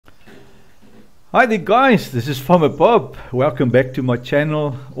Hi there guys, this is Farmer Bob. Welcome back to my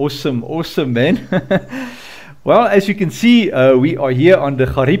channel. Awesome man. Well, as you can see, we are here on the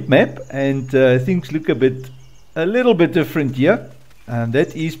Gariep map, and things look a little bit different here. And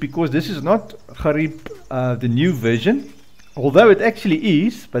that is because this is not Gariep, the new version, although it actually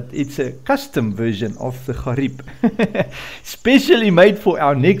is, but it's a custom version of the Gariep, specially made for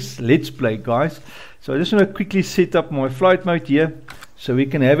our next Let's Play, guys. So I just want to quickly set up my flight mode here, so we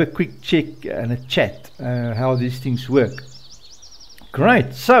can have a quick check and a chat how these things work.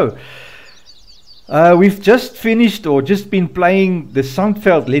 Great. So we've just finished or just been playing the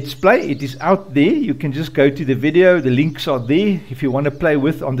Sandveld Letsplay. It is out there. You can just go to the video. The links are there if you want to play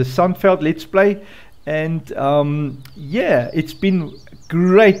with on the Sandveld Letsplay. And yeah, it's been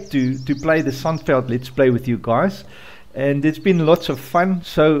great to play the Sandveld Letsplay with you guys. And it's been lots of fun.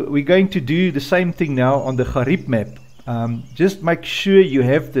 So we're going to do the same thing now on the Gariep map. Just make sure you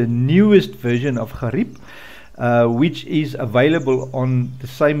have the newest version of Gariep, which is available on the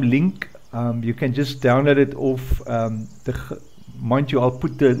same link. You can just download it off mind you, I'll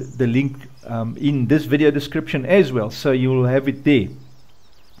put the link in this video description as well, so you'll have it there.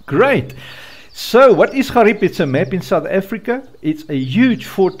 Great. So what is Gariep? It's a map in South Africa. It's a huge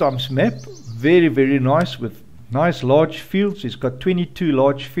 4x map, very nice, with nice large fields. It's got 22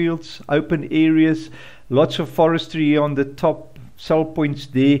 large fields, open areas, lots of forestry here on the top, cell points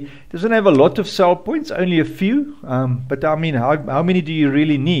there. Doesn't have a lot of cell points, only a few, but I mean, how many do you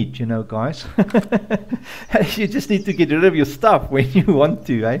really need, you know, guys? You just need to get rid of your stuff when you want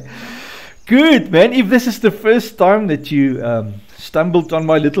to, eh? Good, man. If this is the first time that you stumbled on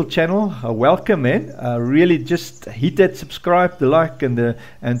my little channel, welcome, man. Really just hit that subscribe, the like, and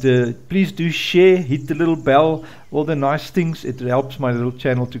please do share, hit the little bell, all the nice things. It helps my little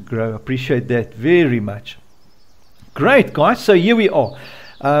channel to grow. Appreciate that very much. Great, guys. So here we are.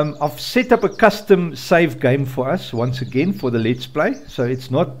 I've set up a custom save game for us once again for the Let's Play. So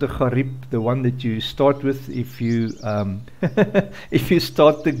it's not the Gariep, the one that you start with if you if you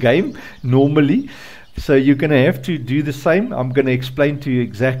start the game normally. So you're going to have to do the same. I'm going to explain to you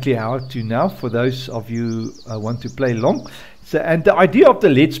exactly how to now for those of you who want to play along. So, and the idea of the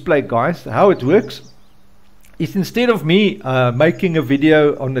Let's Play, guys, how it works is, instead of me making a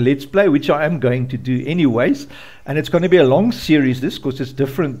video on the Let's Play, which I am going to do anyways, and it's going to be a long series, this, because it's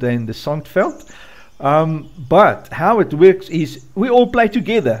different than the Sandveld. But how it works is we all play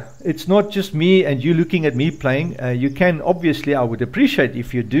together. It's not just me and you looking at me playing. You can, obviously, I would appreciate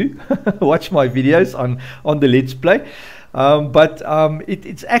if you do watch my videos on the Let's Play. But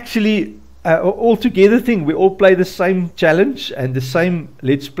it's actually all together thing. We all play the same challenge and the same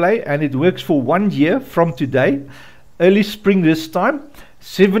Let's Play, and it works for 1 year from today. Early spring this time,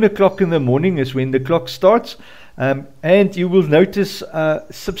 7 o'clock in the morning is when the clock starts. And you will notice a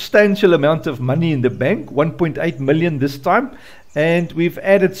substantial amount of money in the bank, 1.8 million this time. And we've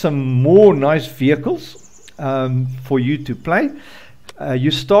added some more nice vehicles for you to play. You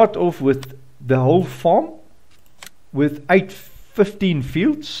start off with the whole farm with 15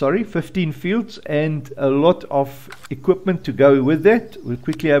 fields, and a lot of equipment to go with that. We'll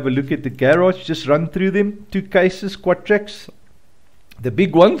quickly have a look at the garage, just run through them. 2 cases, quad tracks, the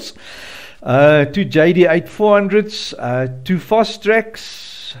big ones. 2 JD 8400s, 2 fast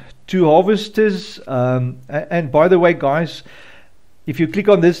tracks, 2 harvesters, and by the way, guys, if you click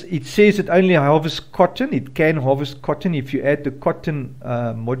on this, it says it only harvests cotton. It can harvest cotton if you add the cotton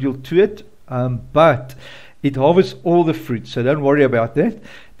module to it, but it harvests all the fruit, so don't worry about that.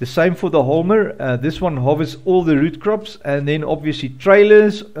 The same for the Holmer. This one harvests all the root crops, and then obviously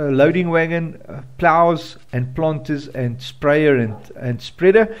trailers, loading wagon, plows and planters, and sprayer and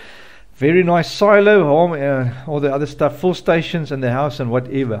spreader. Very nice silo, home, all the other stuff, full stations and the house and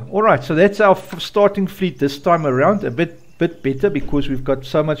whatever. Alright, so that's our starting fleet this time around. A bit better because we've got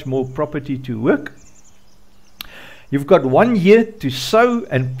so much more property to work. You've got 1 year to sow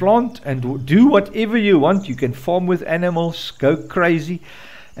and plant and do whatever you want. You can farm with animals, go crazy.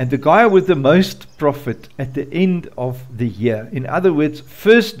 And the guy with the most profit at the end of the year. In other words,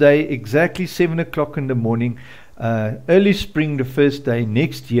 first day, exactly 7 o'clock in the morning, early spring, the first day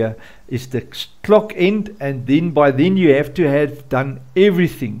next year is the clock end, and then by then you have to have done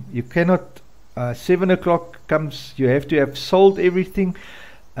everything. You cannot 7 o'clock comes, you have to have sold everything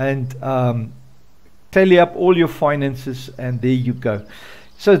and tally up all your finances, and there you go.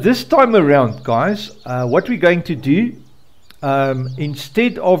 So this time around, guys, what we're going to do,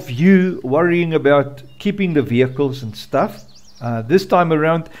 instead of you worrying about keeping the vehicles and stuff, this time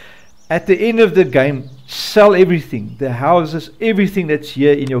around, at the end of the game, sell everything, the houses, everything that's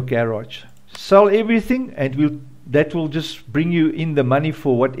here in your garage. Sell everything, and that will just bring you in the money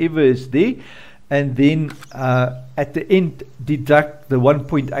for whatever is there. and then at the end deduct the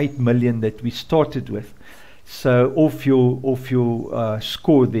 1.8 million that we started with. So off your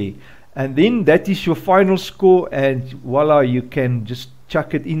score there, and then that is your final score, and voila, you can just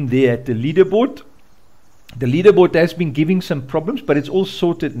chuck it in there at the leaderboard. The leaderboard has been giving some problems, but it's all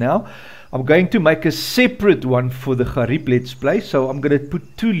sorted now. I'm going to make a separate one for the Gariep Let's Play, so I'm going to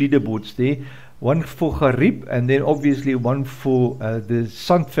put 2 leaderboards there. One for Gariep, and then obviously one for the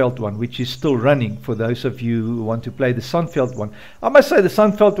Sandveld one, which is still running for those of you who want to play the Sandveld one. I must say the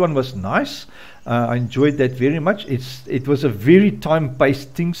Sandveld one was nice. I enjoyed that very much. It was a very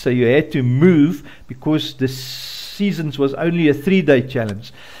time-based thing, so you had to move because the seasons was only a 3-day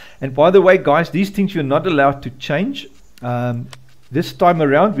challenge. And by the way, guys, these things you're not allowed to change. This time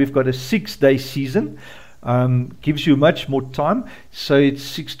around, we've got a 6-day season. Gives you much more time, so it's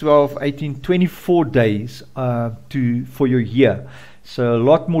 6, 12, 18, 24 days for your year. So a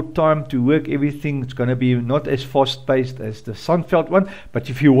lot more time to work everything. It's going to be not as fast paced as the Sandveld one,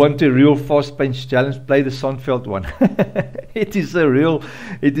 but if you want a real fast paced challenge, play the Sandveld one. it is a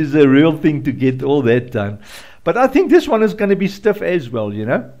real thing to get all that done. But I think this one is going to be stiff as well, you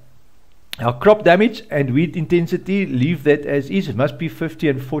know. Our crop damage and weed intensity, leave that as is. It must be 50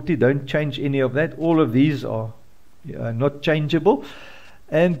 and 40. Don't change any of that. All of these are not changeable.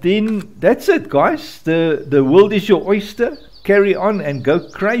 And then that's it, guys. The world is your oyster. Carry on and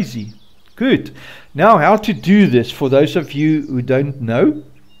go crazy. Good. Now, how to do this for those of you who don't know.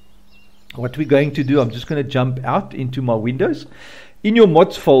 What we're going to do, I'm just going to jump out into my Windows. In your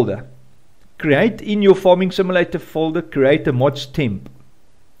mods folder, create in your Farming Simulator folder, create a mods temp,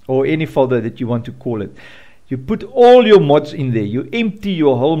 or any folder that you want to call it. You put all your mods in there. You empty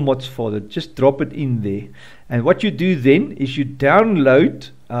your whole mods folder. Just drop it in there. And what you do then is you download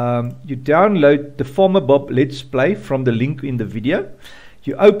the Farmer B0B Let's Play from the link in the video.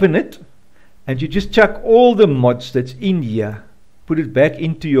 You open it and you just chuck all the mods that's in here. Put it back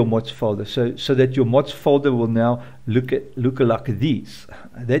into your mods folder, so that your mods folder will now look like these.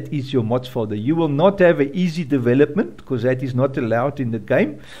 That is your mods folder. You will not have an easy development because that is not allowed in the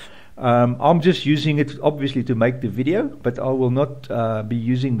game. I'm just using it obviously to make the video, but I will not be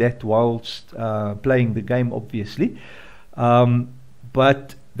using that whilst playing the game, obviously.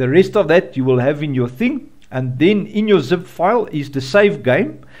 But the rest of that you will have in your thing, and then in your zip file is the save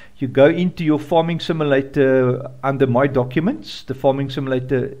game. You go into your Farming Simulator under My Documents, the Farming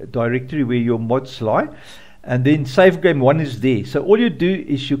Simulator directory where your mods lie, and then save game 1 is there. So all you do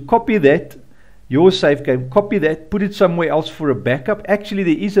is you copy that, your save game, copy that, put it somewhere else for a backup. Actually,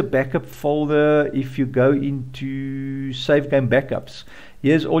 there is a backup folder if you go into save game backups.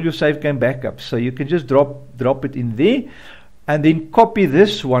 Here's all your save game backups. So you can just drop it in there, and then copy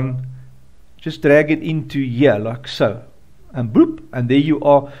this one, just drag it into here like so, and boop, and there you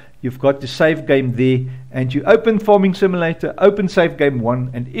are. You've got the save game there, and you open Farming Simulator, open save game 1,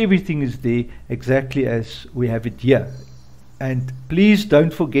 and everything is there exactly as we have it here. And please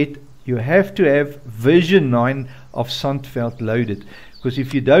don't forget, you have to have version 9 of Sandveld loaded, because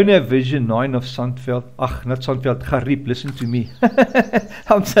if you don't have version 9 of Sandveld, not Sandveld, Gariep, listen to me.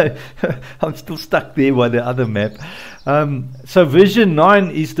 I'm still stuck there by the other map. So version 9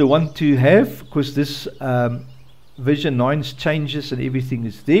 is the one to have, because this version 9's changes and everything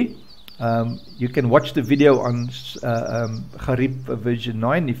is there. You can watch the video on Gariep version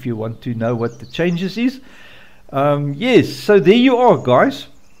 9 if you want to know what the changes is. Yes, so there you are, guys.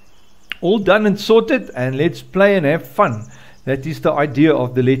 All done and sorted, and let's play and have fun. That is the idea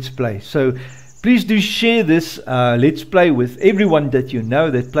of the Let's Play. So please do share this Let's Play with everyone that you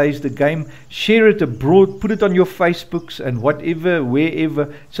know that plays the game. Share it abroad, put it on your Facebooks and whatever,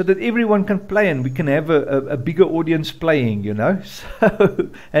 wherever, so that everyone can play and we can have a bigger audience playing, you know, so,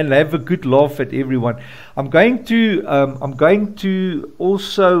 and have a good laugh at everyone. I'm going to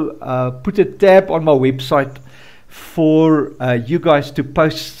also put a tab on my website for you guys to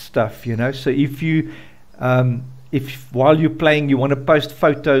post stuff, you know. So if you if while you're playing you want to post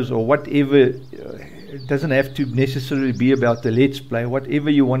photos or whatever, it doesn't have to necessarily be about the Let's Play. Whatever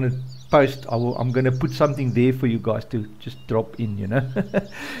you want to post, I'm going to put something there for you guys to just drop in, you know.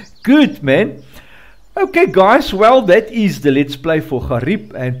 Good, man. Okay, guys, well, that is the Let's Play for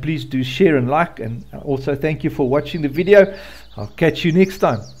Gariep, and please do share and like, and also thank you for watching the video. I'll catch you next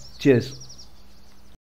time. Cheers.